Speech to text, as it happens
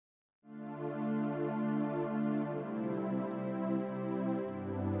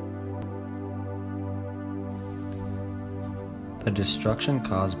The destruction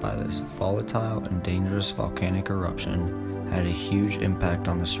caused by this volatile and dangerous volcanic eruption had a huge impact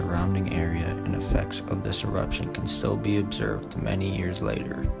on the surrounding area, and effects of this eruption can still be observed many years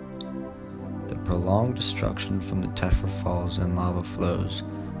later. The prolonged destruction from the tephra falls and lava flows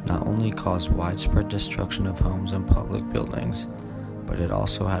not only caused widespread destruction of homes and public buildings, but it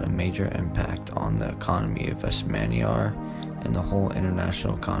also had a major impact on the economy of Vestmannaeyjar and the whole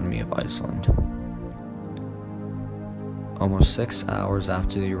international economy of Iceland. Almost 6 hours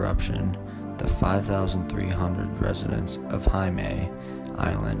after the eruption, the 5,300 residents of Heimaey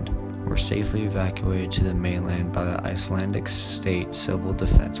Island were safely evacuated to the mainland by the Icelandic State Civil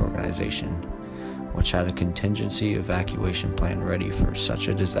Defense Organization, which had a contingency evacuation plan ready for such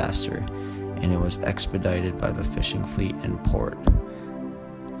a disaster, and it was expedited by the fishing fleet in port.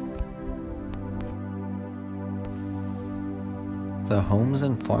 The homes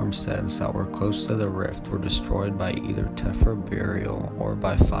and farmsteads that were close to the rift were destroyed by either tephra burial or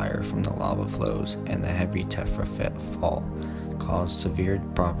by fire from the lava flows, and the heavy tephra fall caused severe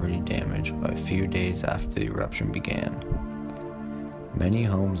property damage a few days after the eruption began. Many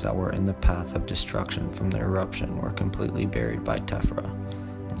homes that were in the path of destruction from the eruption were completely buried by tephra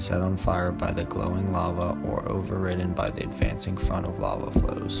and set on fire by the glowing lava or overridden by the advancing front of lava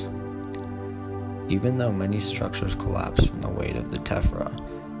flows. Even though many structures collapsed from the weight of the tephra,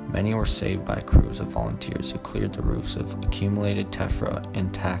 many were saved by crews of volunteers who cleared the roofs of accumulated tephra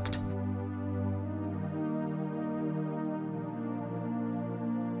intact.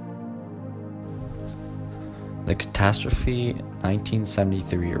 The catastrophe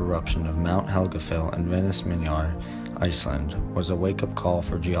 1973 eruption of Mount Helgafell in Vestmannaeyjar, Iceland, was a wake-up call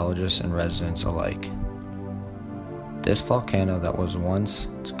for geologists and residents alike. This volcano that was once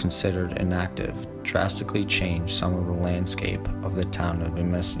considered inactive drastically changed some of the landscape of the town of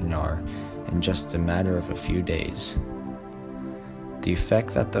Vestmannaeyjar in just a matter of a few days. The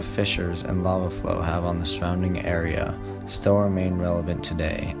effect that the fissures and lava flow have on the surrounding area still remain relevant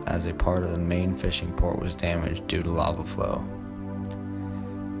today, as a part of the main fishing port was damaged due to lava flow.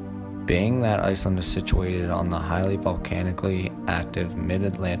 Being that Iceland is situated on the highly volcanically active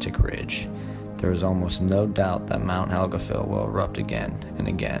mid-Atlantic ridge, there is almost no doubt that Mount Helgafell will erupt again and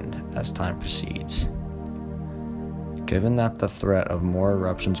again as time proceeds. Given that the threat of more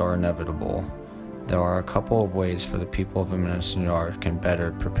eruptions are inevitable, there are a couple of ways for the people of Vestmannaeyjar can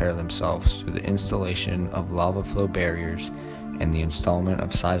better prepare themselves through the installation of lava flow barriers and the installation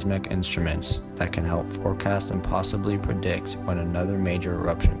of seismic instruments that can help forecast and possibly predict when another major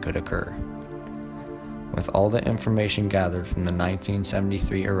eruption could occur. With all the information gathered from the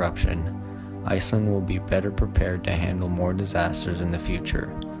 1973 eruption, Iceland will be better prepared to handle more disasters in the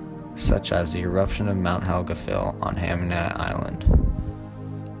future, such as the eruption of Mount Helgafell on Heimaey Island.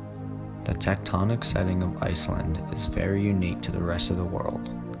 The tectonic setting of Iceland is very unique to the rest of the world.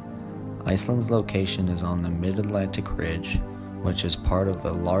 Iceland's location is on the mid-Atlantic ridge, which is part of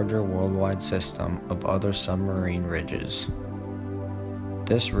a larger worldwide system of other submarine ridges.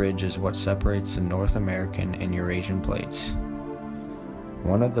 This ridge is what separates the North American and Eurasian plates.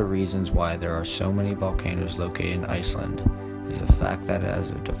 One of the reasons why there are so many volcanoes located in Iceland is the fact that it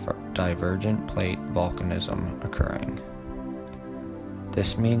has a divergent plate volcanism occurring.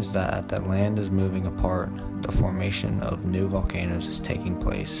 This means that as the land is moving apart, the formation of new volcanoes is taking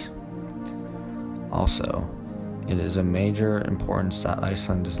place. Also, it is of major importance that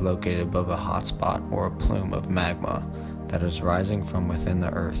Iceland is located above a hotspot or a plume of magma that is rising from within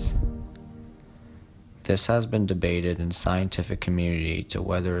the earth. This has been debated in the scientific community to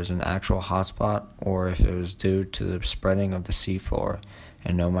whether it is an actual hotspot or if it was due to the spreading of the seafloor,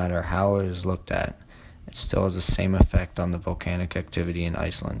 and no matter how it is looked at, it still has the same effect on the volcanic activity in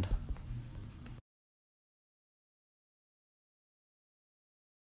Iceland.